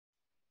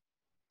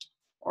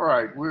All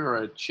right,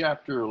 we're at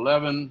chapter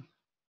 11,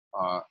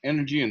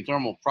 energy and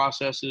thermal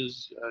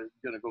processes.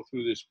 Going to go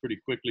through this pretty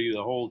quickly,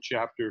 the whole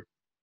chapter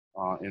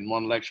in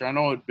one lecture. I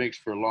know it makes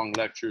for long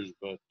lectures,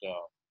 but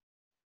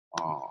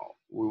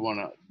we want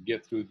to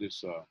get through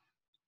this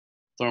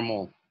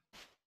thermal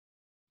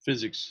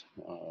physics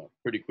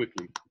pretty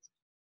quickly.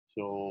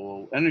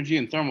 So energy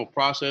and thermal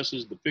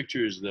processes, the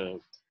picture is the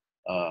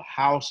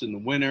house in the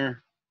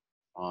winter,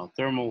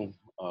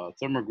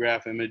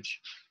 thermograph image,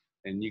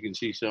 and you can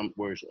see some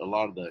where a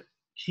lot of the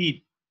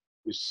heat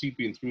is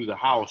seeping through the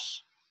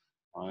house,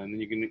 and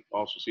then you can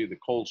also see the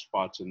cold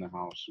spots in the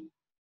house.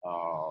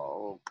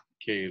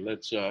 Okay,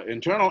 let's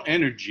internal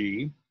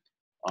energy.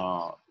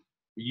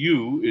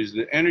 U is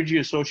the energy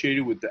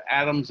associated with the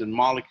atoms and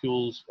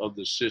molecules of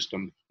the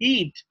system.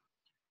 Heat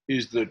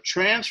is the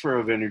transfer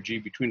of energy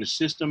between a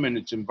system and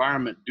its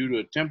environment due to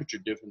a temperature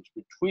difference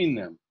between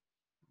them.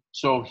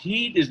 So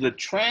heat is the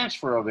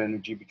transfer of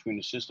energy between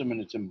the system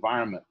and its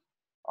environment.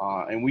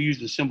 And we use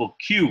the symbol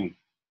Q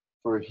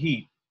for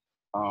heat.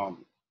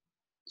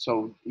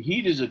 So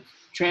heat is a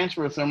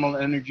transfer of thermal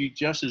energy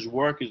just as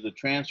work is the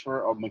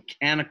transfer of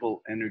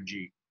mechanical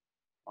energy.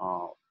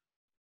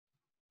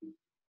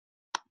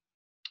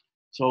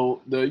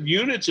 So the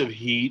units of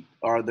heat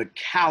are the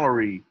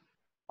calorie,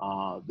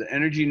 the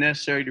energy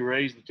necessary to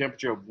raise the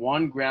temperature of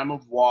 1 gram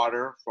of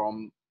water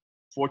from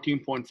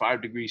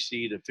 14.5 degrees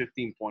C to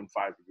 15.5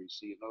 degrees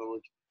C. In other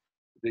words,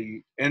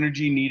 the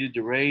energy needed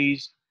to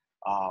raise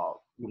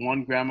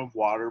 1 gram of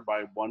water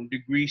by 1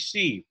 degree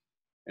C.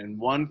 And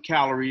 1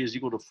 calorie is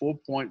equal to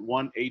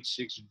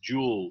 4.186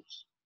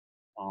 joules.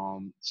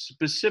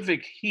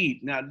 Specific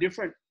heat. Now,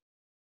 different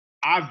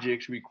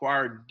objects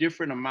require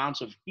different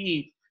amounts of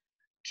heat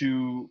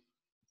to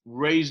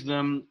raise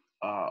them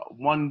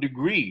 1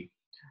 degree.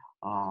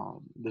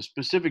 The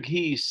specific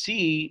heat,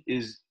 C,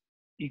 is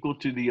equal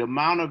to the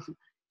amount of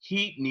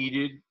heat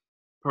needed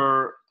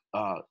per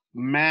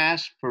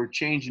mass per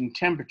change in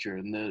temperature.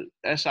 And the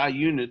SI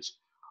units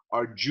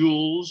are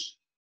joules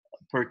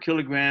per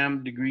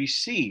kilogram degree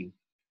C.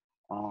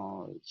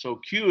 So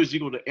Q is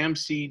equal to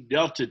MC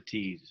delta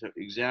T. So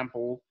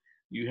example,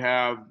 you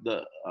have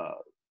the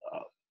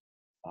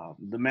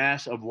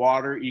mass of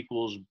water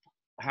equals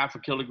half a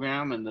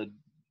kilogram, and the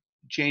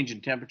change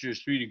in temperature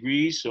is 3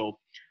 degrees. So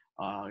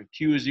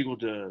Q is equal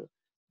to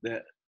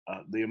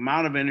the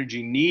amount of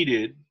energy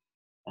needed,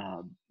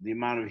 the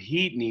amount of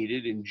heat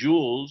needed in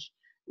joules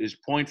is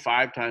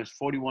 0.5 times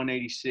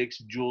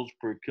 4186 joules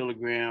per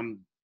kilogram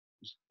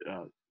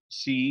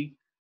C.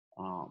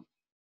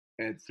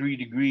 At 3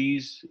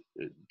 degrees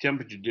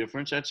temperature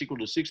difference, that's equal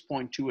to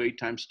 6.28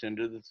 times 10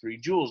 to the 3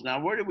 joules. Now,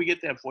 where did we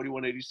get that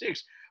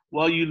 4186?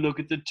 Well, you look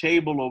at the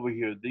table over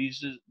here.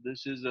 This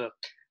is a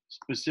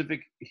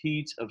specific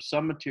heats of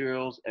some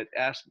materials at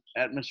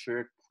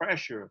atmospheric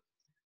pressure.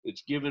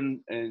 It's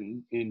given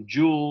in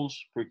joules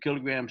per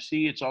kilogram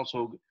C. It's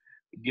also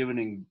given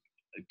in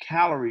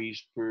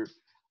calories per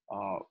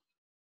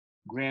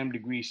gram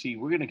degree C.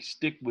 We're going to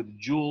stick with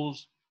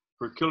joules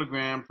per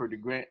kilogram per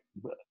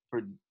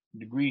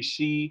degree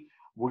C.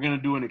 We're going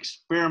to do an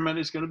experiment.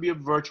 It's going to be a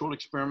virtual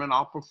experiment.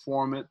 I'll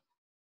perform it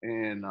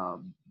and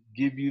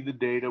give you the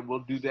data. We'll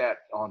do that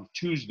on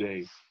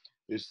Tuesday.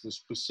 It's the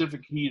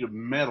specific heat of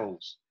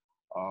metals.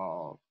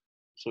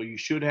 So you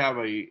should have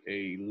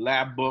a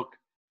lab book,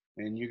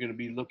 and you're going to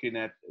be looking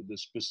at the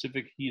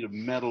specific heat of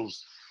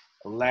metals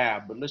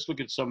lab. But let's look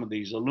at some of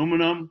these.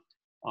 Aluminum,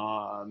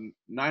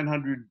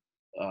 900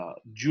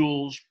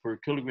 joules per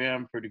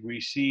kilogram per degree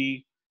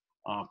C.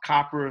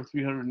 Copper,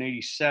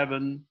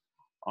 387.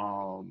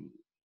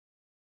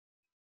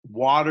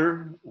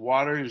 Water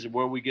is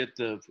where we get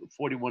the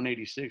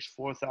 4186,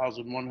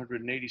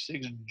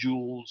 4,186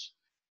 joules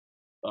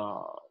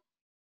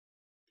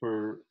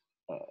per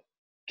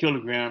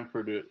kilogram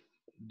per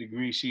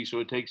degree C. So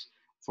it takes,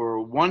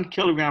 for 1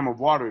 kilogram of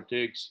water, it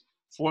takes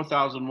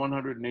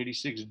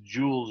 4,186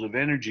 joules of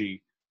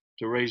energy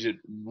to raise it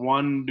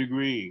 1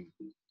 degree.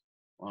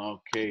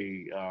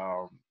 Okay,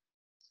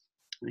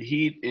 the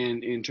heat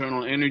and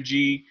internal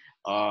energy.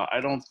 I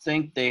don't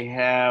think they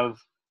have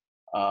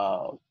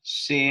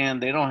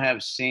sand. They don't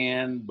have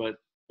sand, but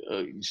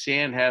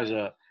sand has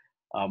a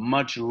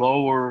much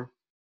lower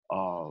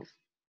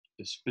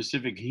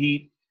specific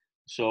heat.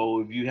 So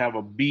if you have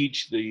a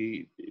beach,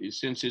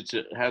 since it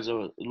has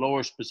a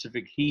lower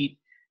specific heat,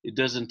 it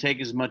doesn't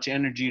take as much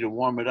energy to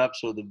warm it up.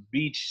 So the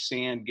beach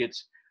sand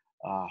gets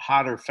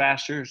hotter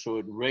faster. So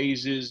it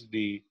raises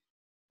the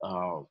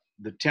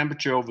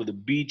temperature over the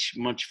beach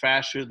much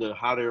faster. The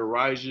hotter it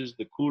rises,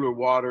 the cooler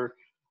water,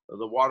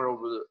 the water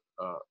over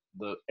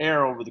the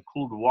air over the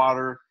cooled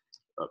water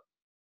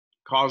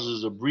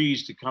causes a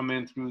breeze to come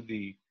in through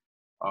the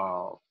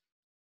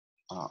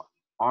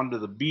onto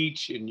the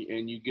beach, and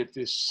you get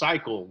this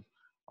cycle.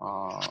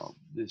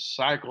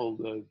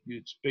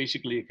 It's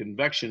basically a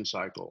convection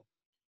cycle.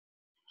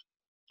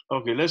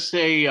 Okay, let's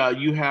say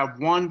you have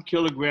 1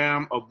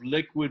 kilogram of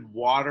liquid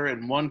water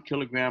and 1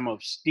 kilogram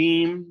of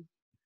steam.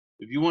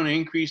 If you want to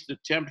increase the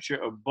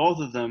temperature of both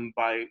of them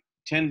by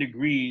 10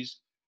 degrees,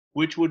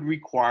 which would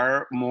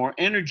require more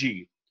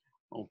energy?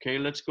 Okay,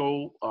 let's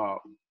go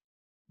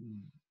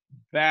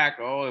back.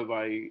 Oh, if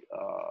I,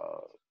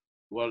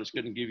 well, it's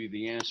going to give you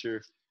the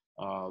answer,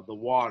 the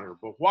water.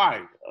 But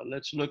why?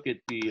 Let's look at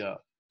the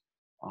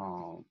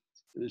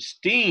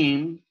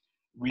steam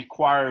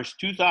requires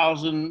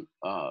 2,000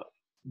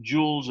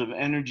 joules of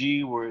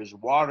energy, whereas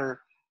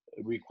water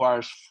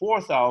requires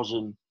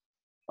 4,000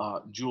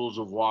 joules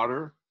of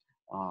water.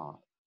 Uh,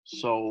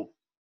 so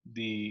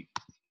the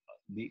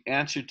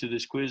answer to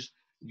this quiz,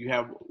 you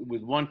have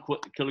with 1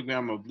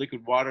 kilogram of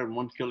liquid water and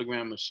 1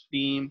 kilogram of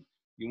steam,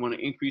 you want to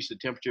increase the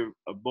temperature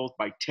of both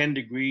by 10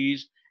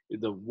 degrees.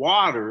 The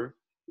water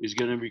is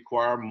going to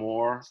require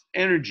more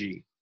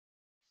energy.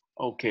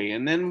 Okay,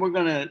 and then we're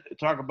going to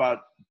talk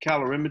about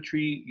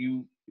calorimetry.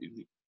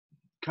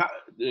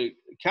 The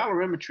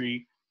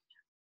calorimetry,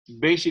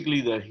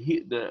 basically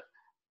the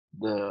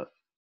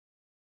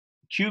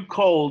Q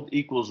cold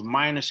equals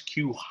minus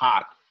Q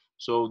hot.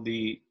 So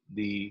the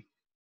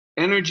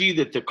energy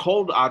that the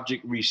cold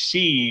object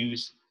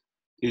receives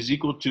is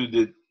equal to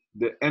the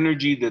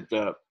energy that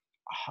the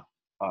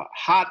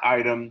hot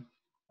item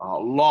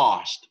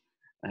lost.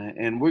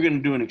 And we're going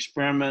to do an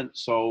experiment.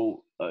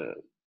 So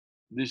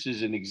this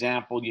is an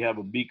example. You have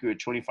a beaker at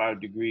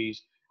 25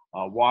 degrees,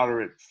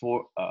 water at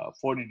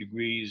 40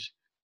 degrees,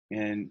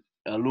 and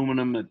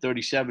aluminum at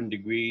 37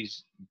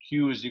 degrees.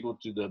 Q is equal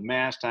to the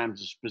mass times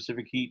the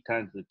specific heat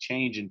times the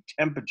change in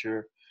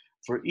temperature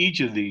for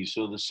each of these.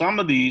 So the sum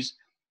of these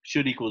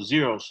should equal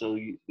 0. So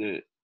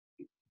the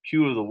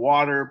Q of the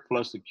water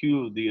plus the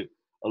Q of the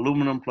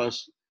aluminum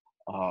plus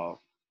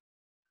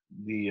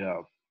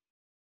the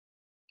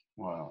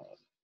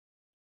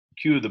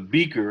Q of the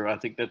beaker, I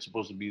think that's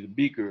supposed to be the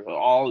beaker,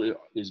 all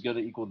is going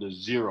to equal to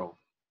 0.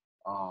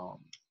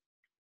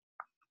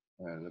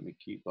 Let me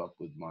keep up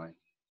with my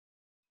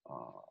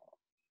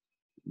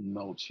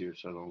notes here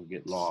so I don't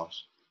get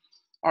lost.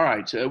 All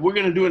right, so we're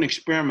going to do an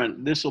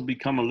experiment. This will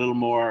become a little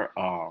more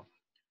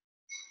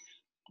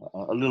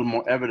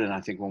evident,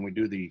 I think, when we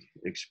do the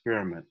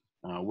experiment.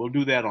 We'll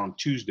do that on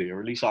Tuesday,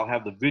 or at least I'll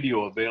have the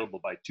video available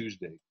by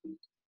Tuesday.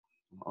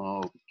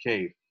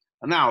 Okay.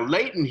 Now,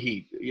 latent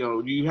heat.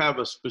 You have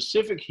a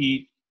specific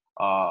heat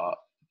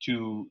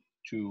to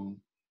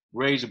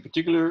raise a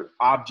particular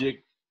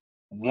object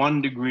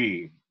 1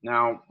 degree.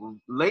 Now,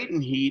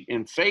 latent heat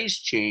and phase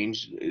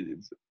change.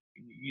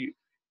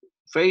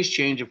 Phase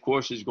change, of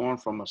course, is going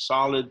from a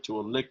solid to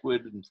a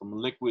liquid, and from a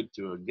liquid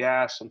to a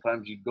gas.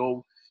 Sometimes you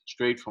go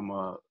straight from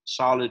a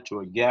solid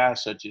to a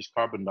gas, such as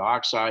carbon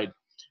dioxide.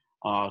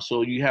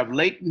 So you have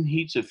latent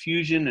heats of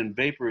fusion and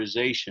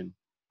vaporization.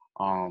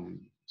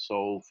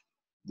 So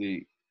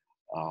the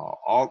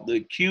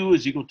Q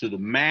is equal to the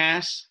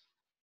mass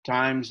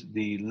times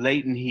the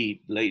latent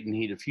heat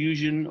of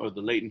fusion or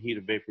the latent heat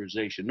of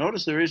vaporization.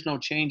 Notice there is no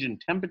change in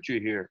temperature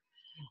here.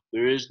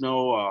 There is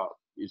no,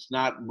 it's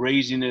not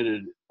raising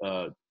it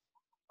a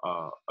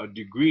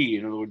degree.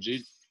 In other words,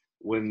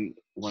 when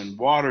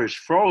water is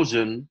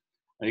frozen,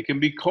 it can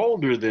be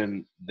colder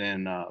than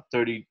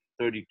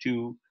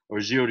 32 or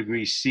 0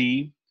 degrees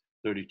C.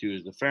 32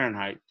 is the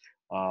Fahrenheit.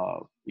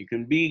 It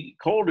can be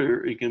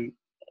colder.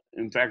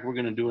 In fact, we're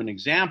going to do an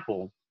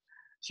example.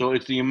 So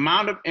it's the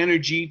amount of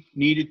energy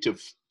needed to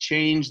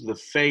change the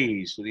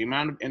phase. So the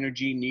amount of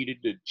energy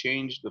needed to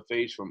change the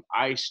phase from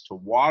ice to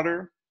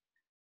water,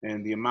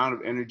 and the amount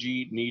of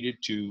energy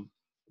needed to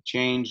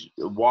change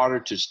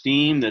water to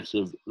steam. That's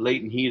the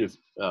latent heat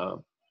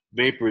of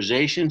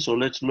vaporization. So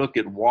let's look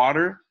at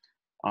water.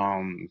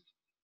 The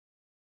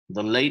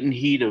latent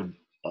heat of,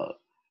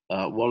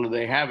 well,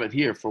 they have it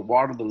here. For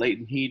water, the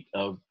latent heat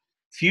of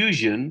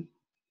fusion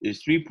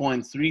is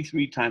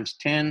 3.33 times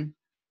 10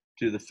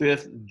 to the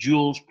 5th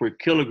joules per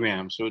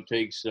kilogram. So it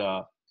takes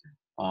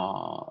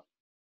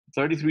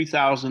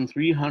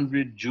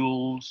 33,300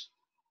 joules.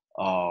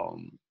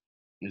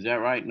 Is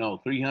that right? No,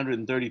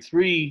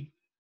 333.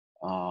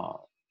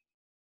 Well,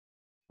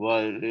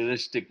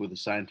 let's stick with the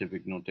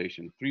scientific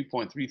notation.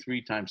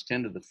 3.33 times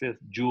 10 to the 5th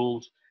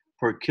joules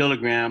per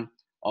kilogram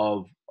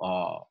of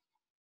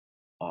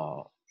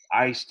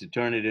ice to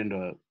turn it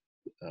into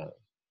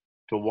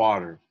to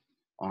water.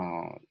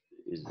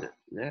 Is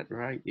that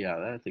right? Yeah,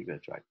 I think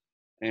that's right.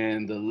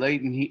 And the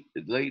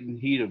latent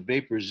heat of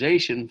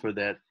vaporization for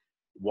that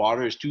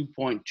water is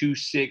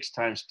 2.26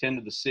 times 10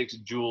 to the 6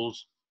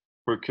 joules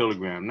per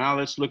kilogram. Now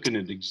let's look at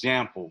an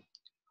example.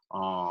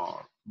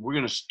 We're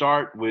going to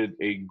start with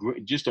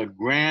just a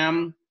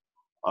gram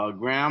of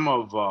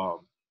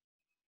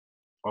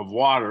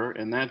water,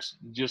 and that's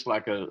just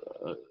like a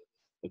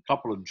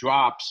couple of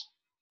drops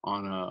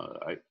on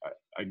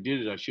I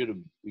did it. I should have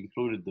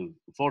included the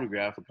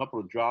photograph. A couple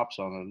of drops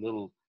on a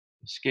little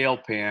scale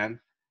pan,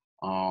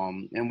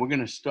 and we're going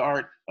to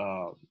start.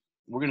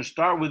 We're going to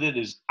start with it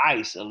as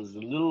ice. As a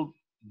little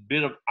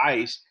bit of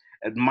ice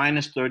at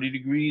minus 30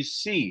 degrees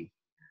C.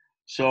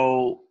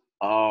 So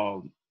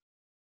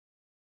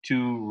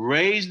to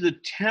raise the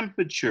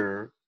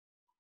temperature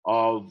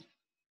of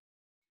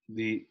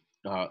the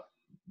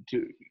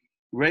to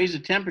raise the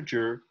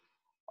temperature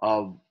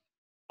of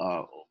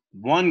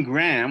 1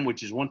 gram,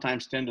 which is 1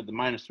 times 10 to the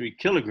minus 3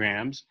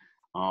 kilograms,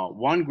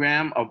 1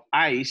 gram of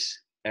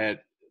ice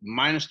at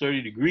minus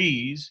 30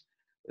 degrees,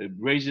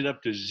 raise it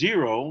up to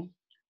 0.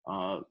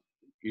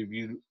 If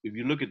you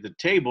look at the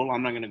table,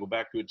 I'm not going to go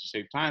back to it to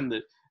save time.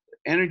 The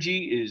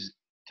energy is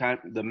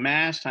the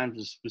mass times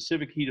the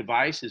specific heat of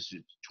ice is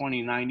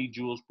 2090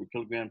 joules per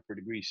kilogram per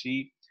degree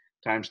C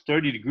times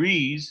 30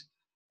 degrees.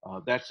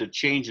 That's a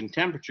change in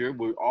temperature.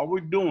 All we're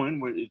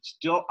doing, it's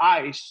still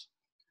ice.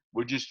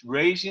 We're just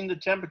raising the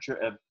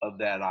temperature of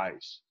that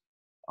ice.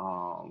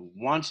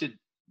 Once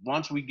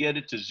we get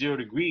it to 0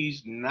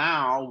 degrees,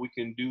 now we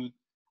can do.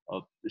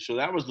 So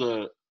that was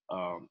the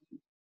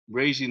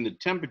raising the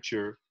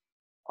temperature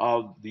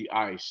of the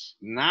ice.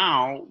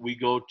 Now we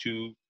go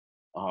to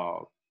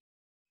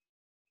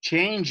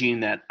changing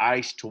that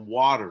ice to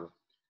water.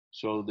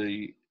 So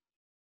the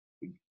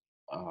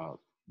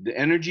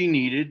energy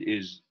needed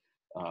is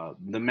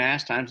the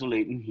mass times the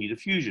latent heat of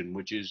fusion,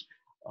 which is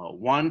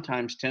 1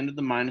 times 10 to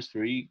the minus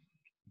 3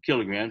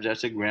 kilograms.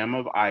 That's a gram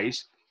of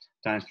ice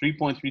times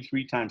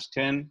 3.33 times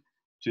 10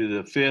 to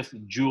the 5th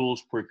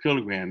joules per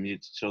kilogram.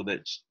 So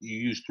that you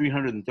use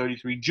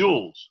 333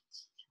 joules.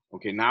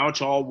 Okay, now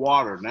it's all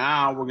water.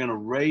 Now we're going to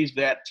raise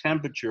that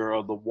temperature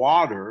of the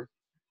water.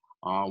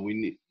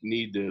 We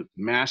need the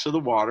mass of the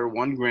water,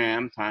 1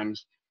 gram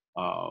times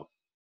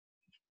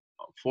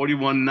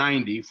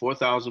 4,190, or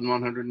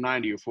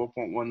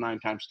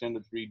 4.19 times 10 to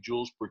the 3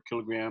 joules per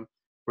kilogram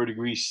per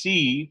degree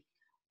C.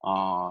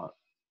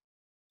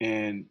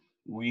 And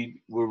we're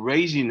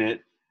raising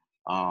it.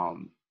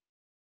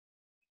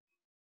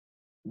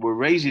 We're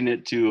raising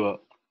it to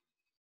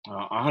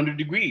 100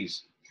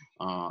 degrees.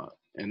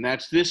 And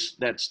that's this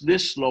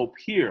slope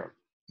here.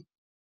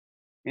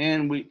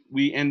 And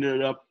we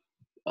ended up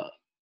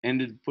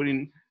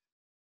putting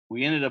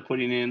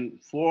in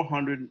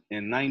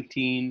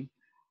 419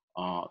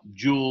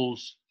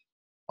 joules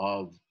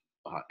of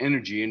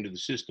energy into the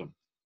system.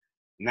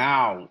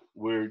 Now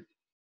we're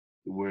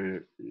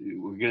going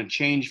to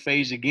change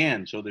phase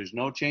again. So there's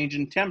no change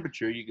in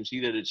temperature. You can see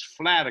that it's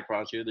flat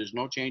across here. There's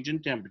no change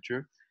in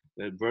temperature.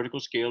 The vertical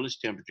scale is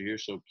temperature here.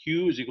 So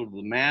Q is equal to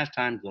the mass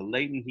times the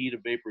latent heat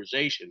of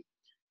vaporization.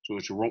 So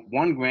it's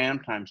 1 gram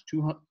times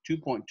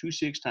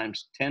 2.26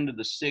 times 10 to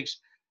the 6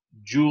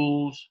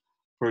 joules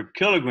per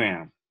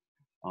kilogram.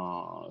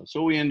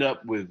 So we end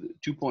up with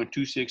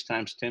 2.26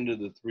 times 10 to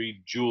the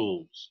 3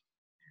 joules.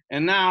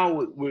 And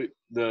now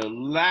the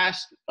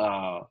last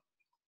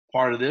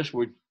part of this,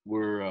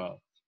 we're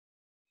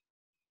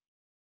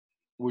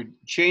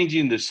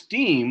changing the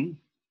steam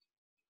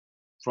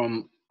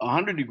from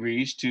 100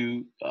 degrees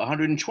to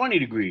 120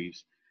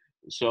 degrees.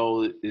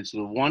 So it's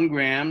the 1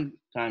 gram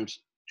times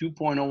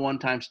 2.01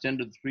 times 10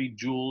 to the 3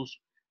 joules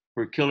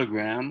per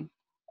kilogram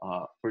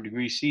per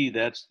degree C.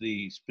 That's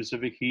the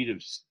specific heat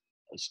of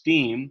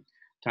steam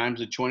times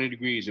the 20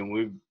 degrees. And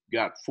we've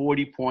got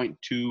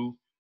 40.2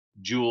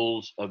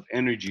 joules of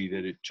energy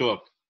that it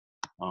took.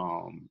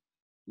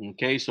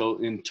 Okay, so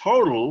in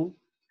total,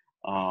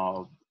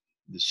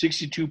 the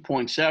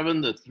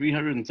 62.7, the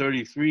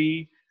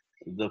 333,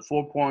 the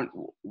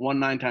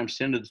 4.19 times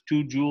 10 to the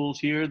 2 joules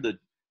here, the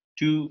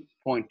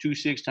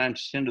 2.26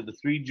 times 10 to the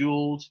 3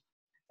 joules,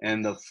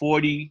 and the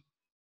 40.2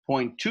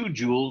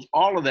 joules,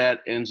 all of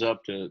that ends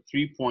up to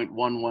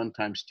 3.11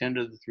 times 10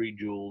 to the 3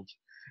 joules.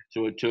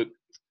 So it took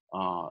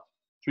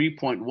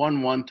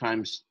 3.11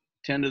 times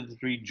 10 to the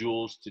 3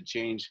 joules to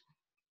change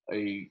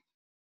a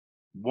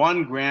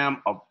 1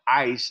 gram of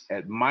ice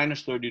at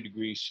minus 30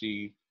 degrees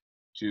C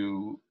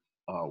to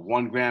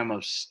 1 gram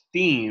of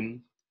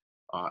steam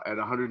at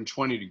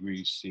 120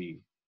 degrees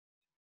C.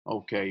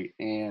 Okay,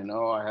 and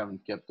I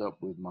haven't kept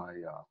up with my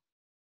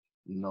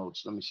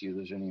notes. Let me see if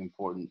there's any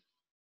important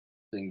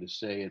thing to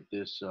say at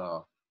this.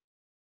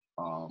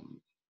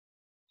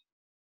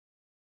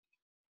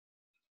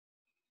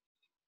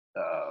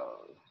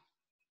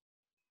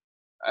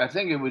 I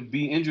think it would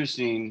be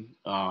interesting.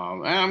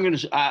 I'm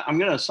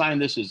gonna assign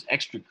this as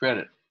extra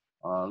credit.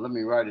 Let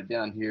me write it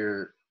down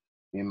here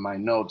in my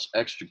notes.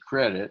 Extra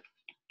credit.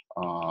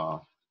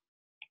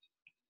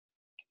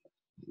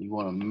 You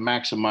want to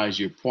maximize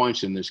your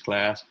points in this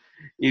class.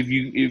 If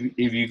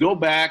you go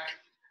back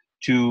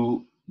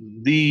to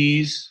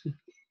these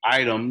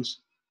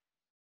items,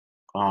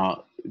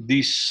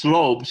 these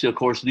slopes, of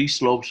course, these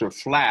slopes are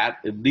flat.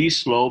 If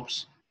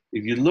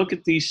you look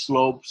at these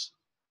slopes,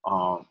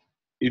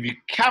 if you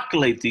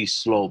calculate these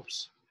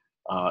slopes,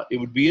 it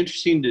would be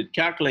interesting to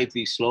calculate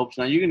these slopes.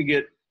 Now you're going to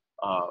get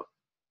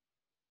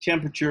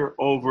temperature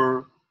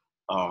over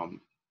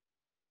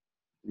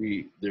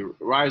the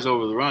rise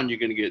over the run. You're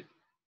going to get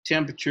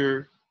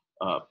temperature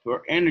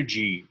per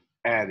energy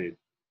added.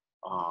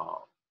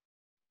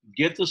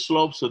 Get the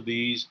slopes of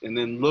these and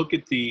then look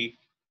at the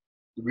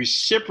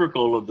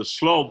reciprocal of the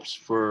slopes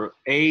for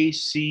A,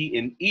 C,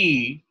 and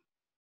E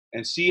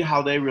and see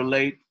how they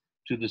relate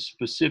to the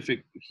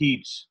specific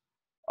heats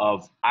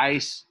of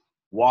ice,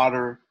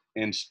 water,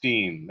 and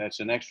steam.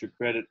 That's an extra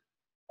credit.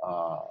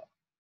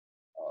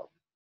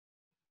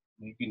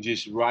 You can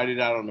just write it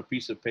out on a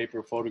piece of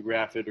paper,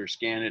 photograph it, or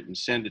scan it and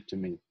send it to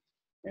me,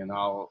 and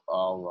I'll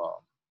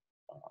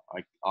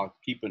I'll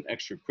keep an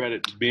extra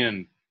credit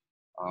bin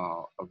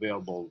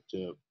available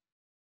to,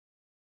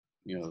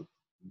 you know,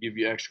 give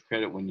you extra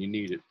credit when you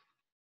need it.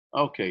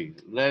 Okay,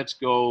 let's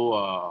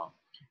go.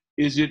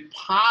 Is it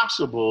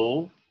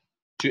possible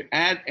to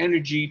add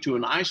energy to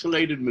an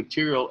isolated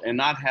material and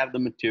not have the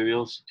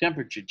material's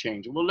temperature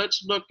change? Well,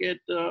 let's look at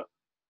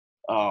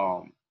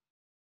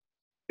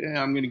yeah,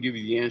 I'm going to give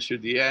you the answer.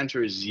 The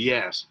answer is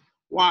yes.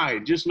 Why?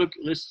 Just look.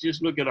 Let's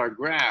just look at our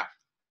graph.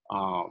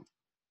 Um,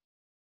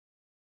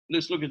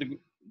 let's look at the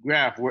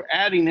graph. We're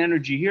adding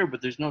energy here, but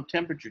there's no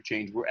temperature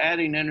change. We're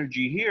adding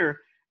energy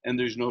here, and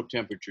there's no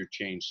temperature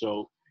change.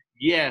 So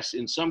yes,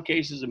 in some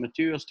cases, the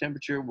material's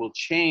temperature will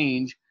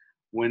change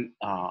when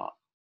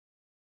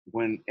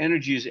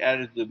energy is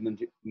added to the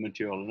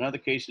material. In other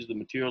cases, the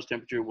material's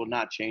temperature will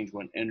not change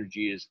when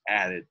energy is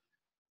added.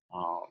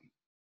 Um,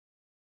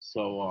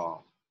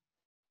 so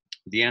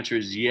the answer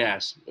is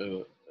yes,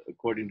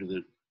 according to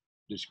the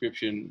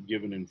description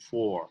given in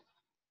 4.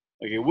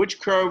 Okay, which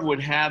curve would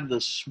have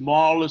the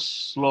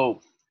smallest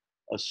slope?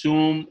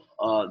 Assume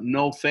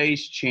no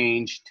phase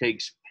change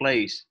takes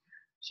place.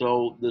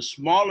 So the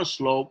smallest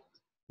slope,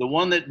 the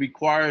one that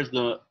requires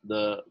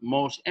the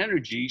most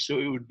energy, so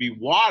it would be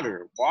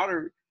water.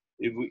 Water,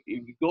 if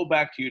you go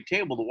back to your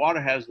table, the water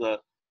has the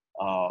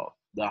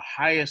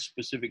highest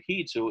specific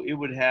heat, so it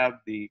would have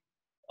the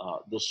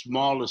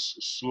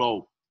smallest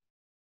slope.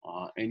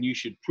 And you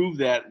should prove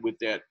that with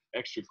that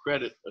extra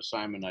credit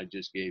assignment I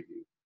just gave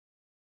you.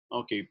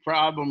 Okay,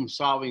 problem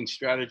solving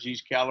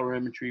strategies,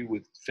 calorimetry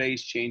with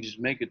phase changes.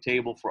 Make a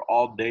table for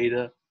all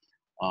data.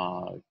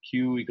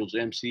 Q equals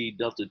MC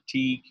delta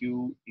T.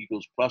 Q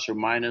equals plus or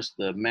minus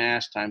the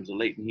mass times the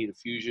latent heat of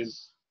fusion.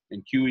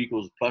 And Q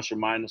equals plus or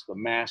minus the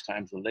mass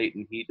times the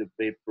latent heat of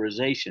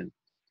vaporization.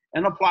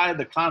 And apply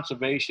the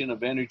conservation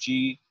of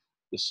energy.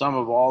 The sum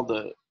of all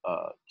the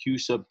Q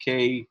sub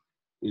K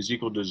is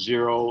equal to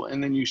 0.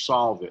 And then you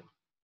solve it.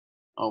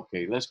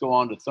 Okay, let's go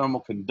on to thermal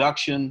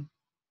conduction.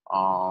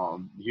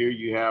 Here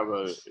you have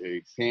a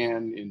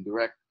pan in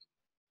direct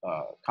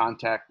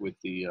contact with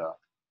the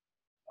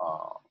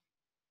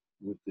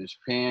with this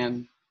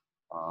pan.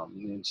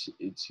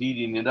 It's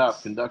heating it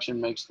up.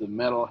 Conduction makes the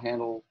metal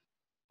handle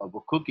of a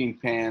cooking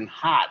pan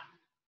hot.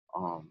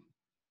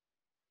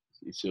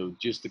 So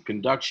just the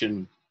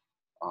conduction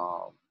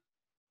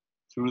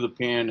through the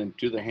pan and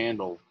to the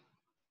handle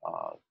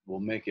will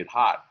make it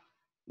hot.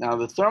 Now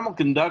the thermal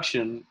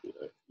conduction,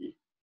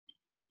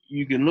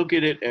 you can look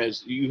at it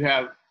as you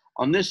have,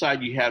 on this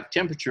side you have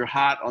temperature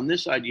hot, on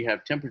this side you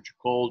have temperature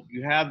cold,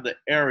 you have the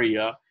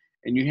area,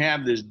 and you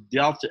have this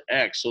delta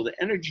X. So the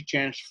energy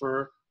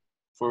transfer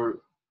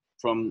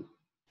from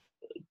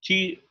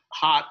T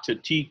hot to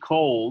T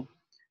cold,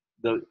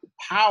 the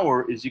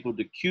power is equal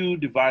to Q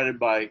divided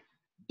by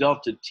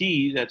delta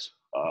T, that's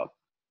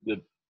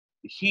the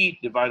heat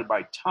divided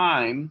by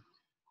time,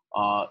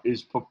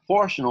 is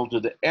proportional to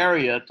the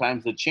area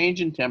times the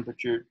change in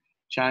temperature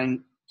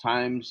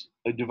times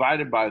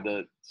divided by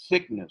the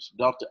thickness.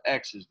 Delta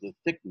X is the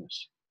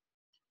thickness.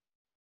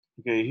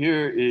 Okay,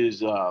 here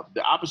is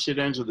the opposite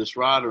ends of this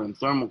rod are in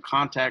thermal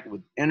contact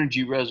with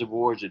energy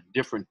reservoirs at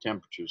different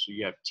temperatures. So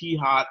you have T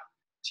hot,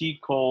 T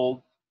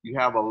cold, you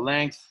have a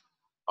length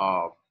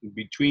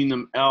between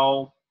them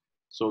L.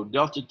 So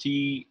delta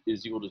T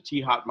is equal to T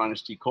hot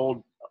minus T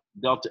cold.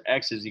 Delta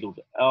X is equal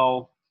to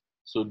L.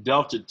 So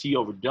delta T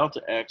over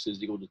delta X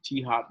is equal to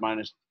T hot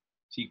minus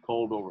T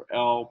cold over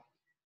L.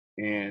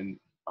 And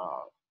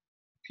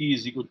P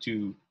is equal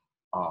to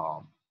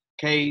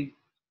K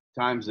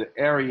times the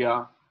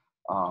area,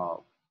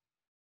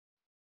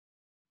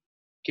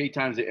 K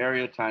times the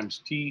area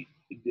times T,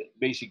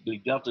 basically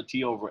delta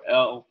T over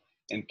L,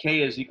 and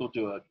K is equal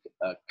to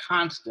a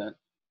constant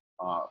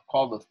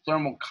called the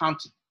thermal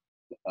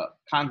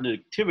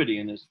conductivity,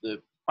 and it's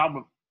the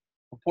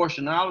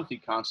proportionality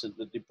constant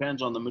that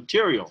depends on the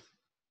material.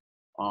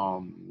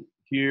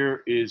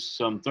 Here is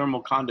some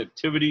thermal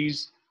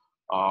conductivities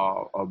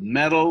of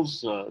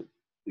metals,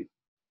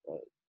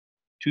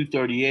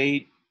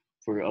 238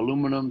 for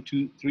aluminum,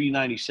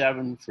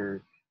 397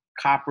 for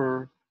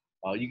copper.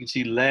 You can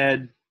see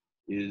lead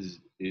is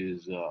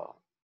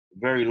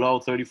very low,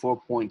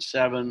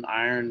 34.7,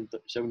 iron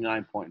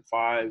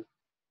 79.5.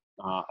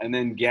 And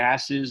then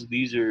gases,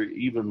 these are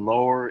even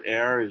lower.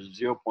 Air is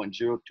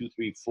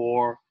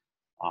 0.0234.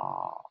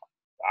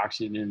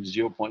 Oxygen is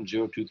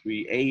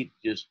 0.0238,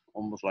 just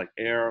almost like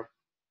air.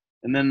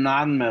 And then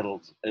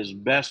non-metals,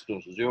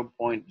 asbestos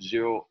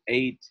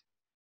 0.08,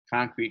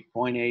 concrete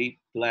 0.8,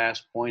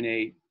 glass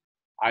 0.8,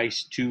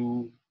 ice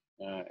 2,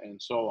 and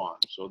so on.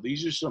 So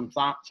these are some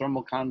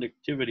thermal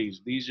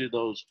conductivities. These are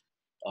those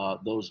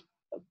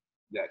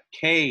that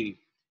K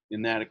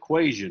in that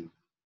equation.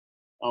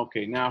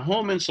 Okay, now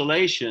home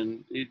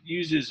insulation, it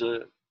uses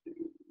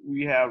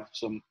we have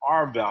some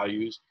R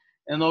values,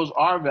 and those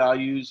R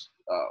values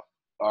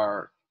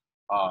are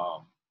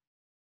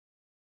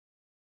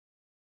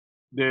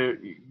there.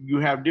 You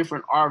have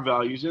different R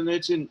values, and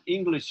it's in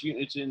English.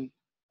 It's in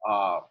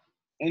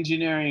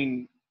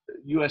engineering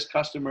U.S.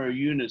 customer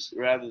units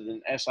rather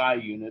than SI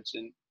units,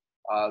 and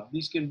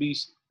These can be,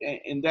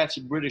 and that's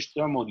British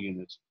thermal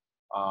units.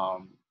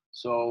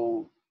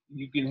 So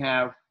you can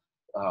have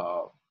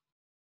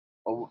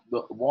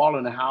the wall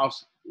in the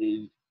house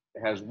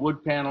has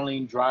wood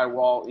paneling,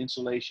 drywall,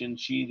 insulation,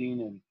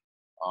 sheathing, and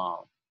uh,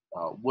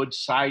 wood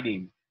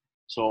siding.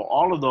 So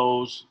all of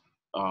those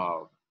uh,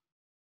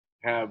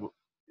 have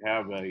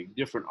have a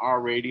different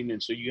R rating,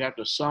 and so you have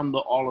to sum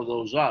all of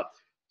those up.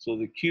 So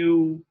the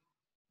Q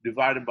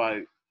divided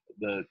by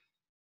the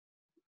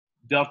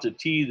delta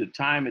T, the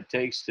time it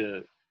takes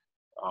to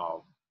uh,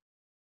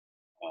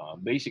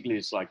 basically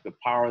it's like the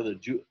power of the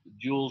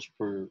joules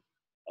per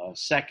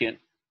second,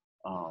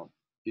 um,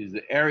 is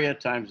the area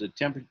times the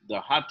temperature, the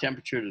hot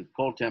temperature to the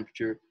cold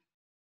temperature,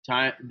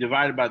 time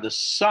divided by the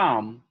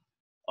sum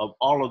of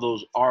all of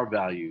those R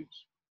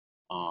values.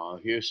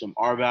 Here's some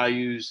R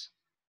values.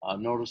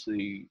 Notice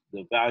the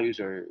values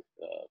are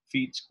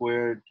feet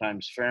squared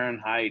times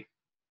Fahrenheit,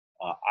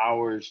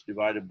 hours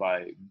divided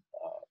by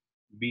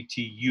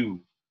BTU.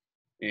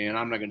 And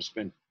I'm not going to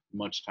spend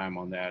much time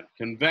on that.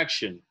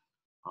 Convection.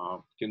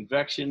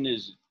 Convection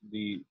is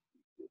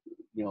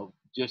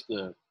just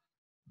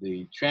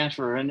the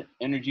transfer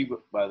energy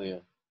by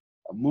the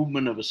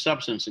movement of a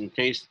substance.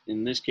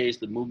 In this case,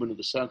 the movement of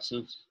the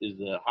substance is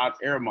the hot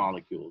air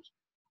molecules.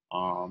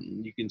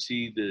 You can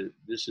see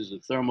this is a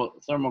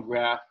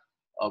thermograph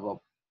of a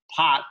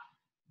pot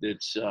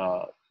that's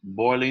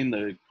boiling.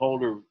 The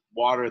colder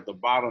water at the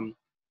bottom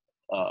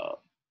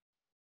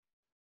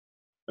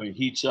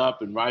heats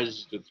up and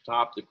rises to the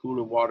top. The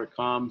cooler water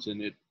comes,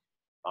 and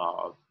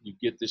you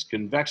get this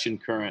convection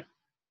current,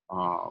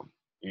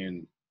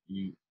 and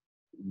you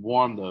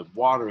warm the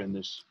water in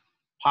this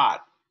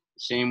pot.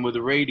 Same with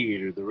the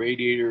radiator. The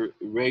radiator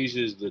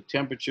raises the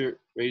temperature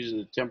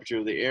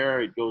of the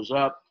air. It goes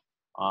up.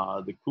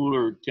 The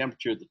cooler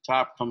temperature at the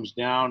top comes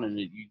down, and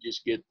you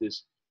just get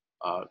this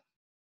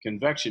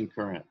convection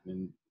current,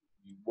 and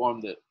you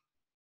warm the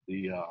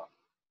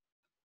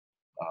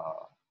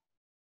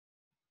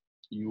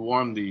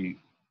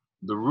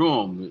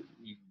room.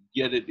 You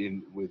get it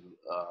in with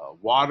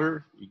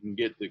water. You can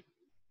get the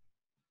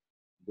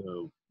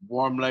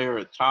warm layer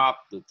at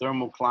top, the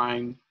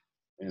thermocline,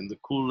 and the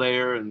cool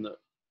layer, and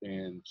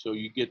so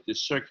you get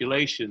this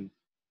circulation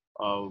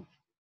of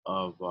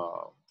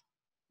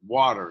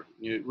water.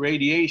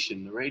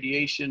 Radiation. The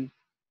radiation,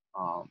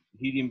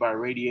 heating by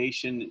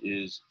radiation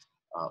is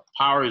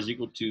power is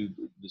equal to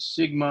the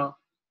sigma,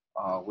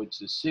 which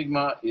the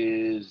sigma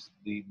is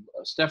the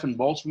Stefan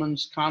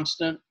Boltzmann's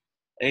constant.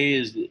 A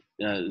is the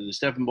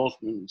Stefan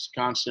Boltzmann's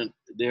constant.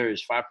 There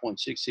is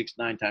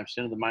 5.669 times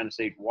 10 to the minus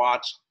 8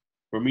 watts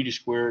per meter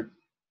squared,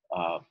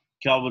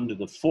 Kelvin to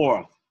the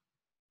fourth.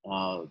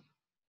 A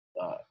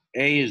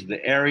is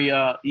the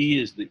area. E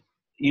is the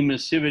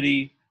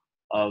emissivity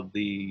of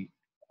the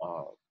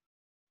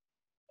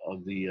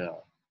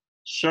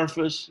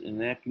surface,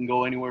 and that can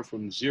go anywhere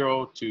from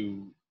 0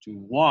 to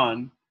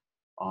 1.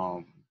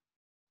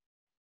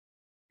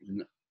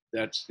 And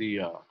that's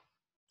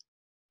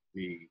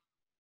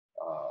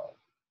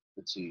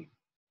let's see.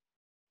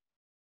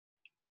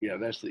 Yeah,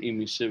 that's the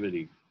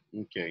emissivity.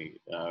 Okay,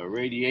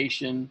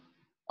 radiation.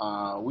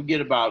 We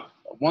get about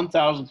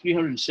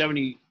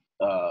 1,370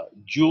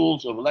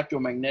 joules of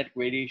electromagnetic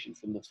radiation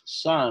from the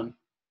sun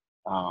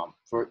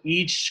for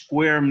each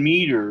square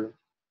meter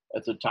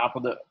at the top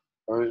of the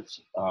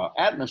Earth's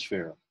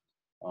atmosphere.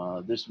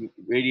 This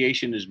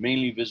radiation is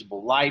mainly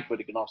visible light, but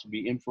it can also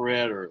be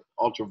infrared or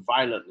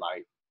ultraviolet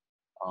light.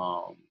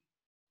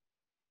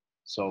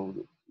 So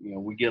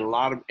we get a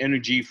lot of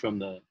energy from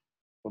the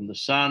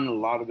sun. A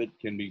lot of it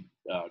can be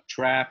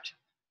trapped.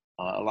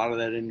 A lot of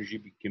that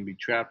energy can be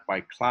trapped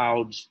by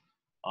clouds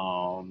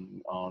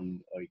on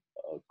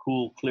a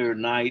cool, clear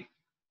night.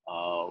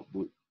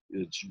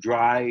 It's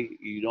dry.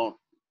 You don't,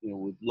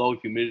 with low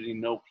humidity,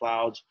 no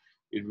clouds.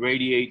 It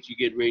radiates. You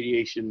get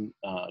radiation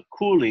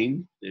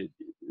cooling.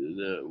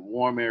 The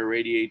warm air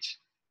radiates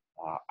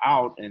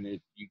out, and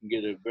you can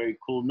get a very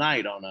cool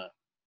night on a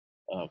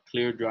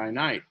clear, dry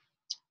night.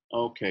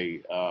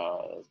 Okay,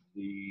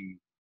 the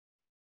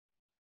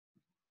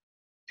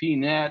P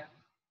net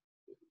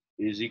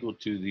is equal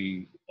to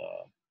the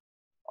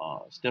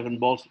Stefan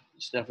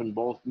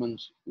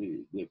Boltzmann's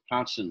the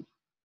constant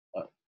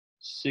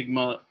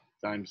sigma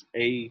times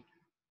A,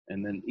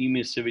 and then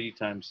emissivity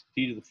times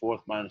T to the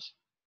fourth minus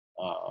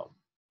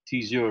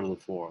T0 to the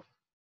fourth.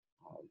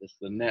 That's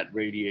the net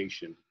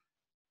radiation.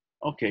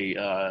 Okay,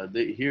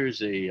 here's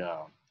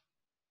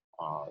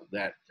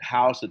that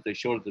house that they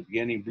showed at the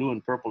beginning. Blue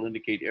and purple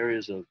indicate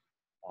areas of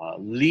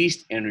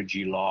least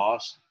energy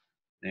loss,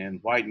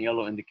 and white and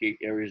yellow indicate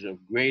areas of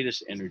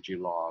greatest energy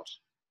loss.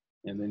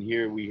 And then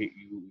here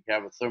you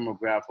have a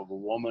thermograph of a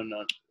woman.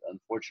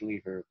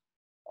 Unfortunately, her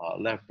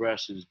left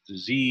breast is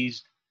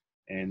diseased,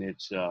 and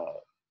it's a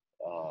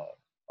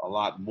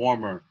lot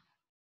warmer.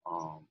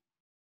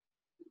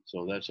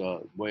 So that's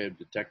a way of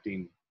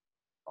detecting,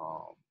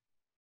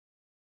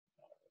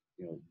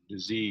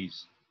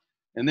 disease.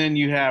 And then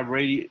you have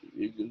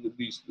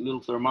these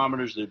little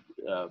thermometers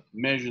that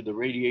measure the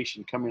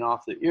radiation coming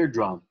off the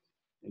eardrum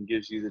and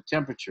gives you the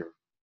temperature.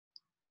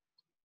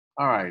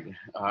 All right.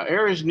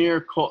 Areas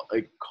near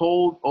a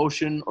cold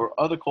ocean or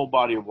other cold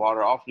body of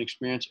water often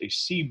experience a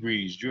sea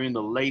breeze during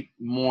the late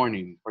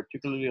morning,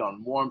 particularly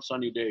on warm,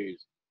 sunny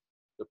days.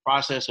 The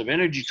process of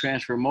energy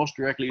transfer most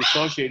directly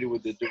associated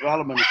with the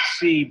development of the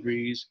sea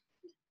breeze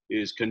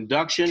is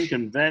conduction,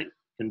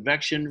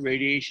 convection,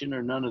 radiation,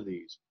 or none of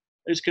these.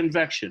 It's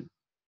convection.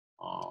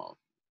 Uh,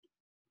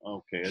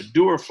 okay, a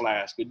Dewar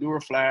flask. A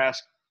Dewar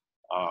flask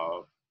uh,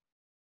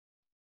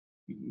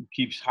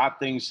 keeps hot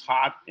things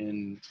hot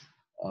and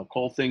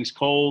cold things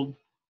cold.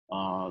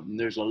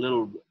 There's a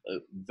little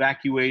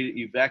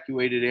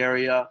evacuated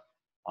area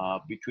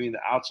between the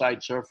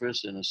outside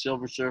surface and the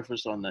silver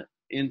surface on the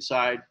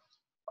inside.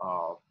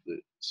 The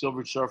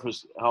silver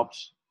surface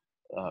helps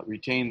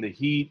retain the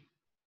heat,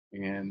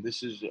 and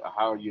this is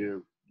how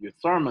your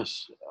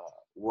thermos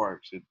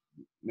works. It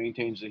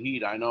maintains the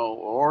heat. I know,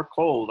 or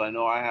cold. I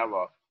know I have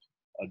a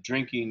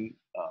drinking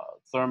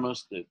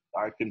thermos that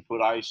I can put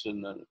ice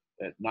in the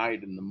at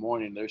night. In the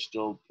morning there's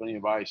still plenty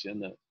of ice in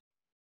the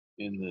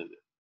in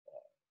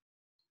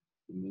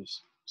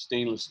this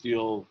stainless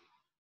steel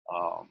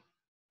um,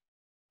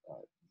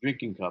 uh,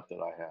 drinking cup that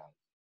I have.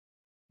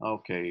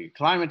 Okay,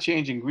 climate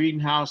change and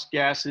greenhouse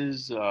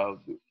gases.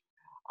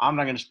 I'm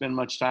not going to spend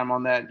much time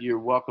on that. You're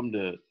welcome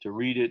to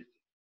read it,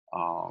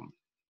 um,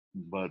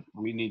 but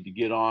we need to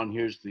get on.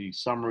 Here's the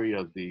summary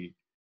of the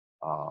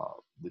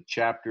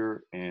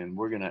chapter, and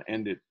we're going to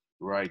end it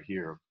right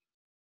here.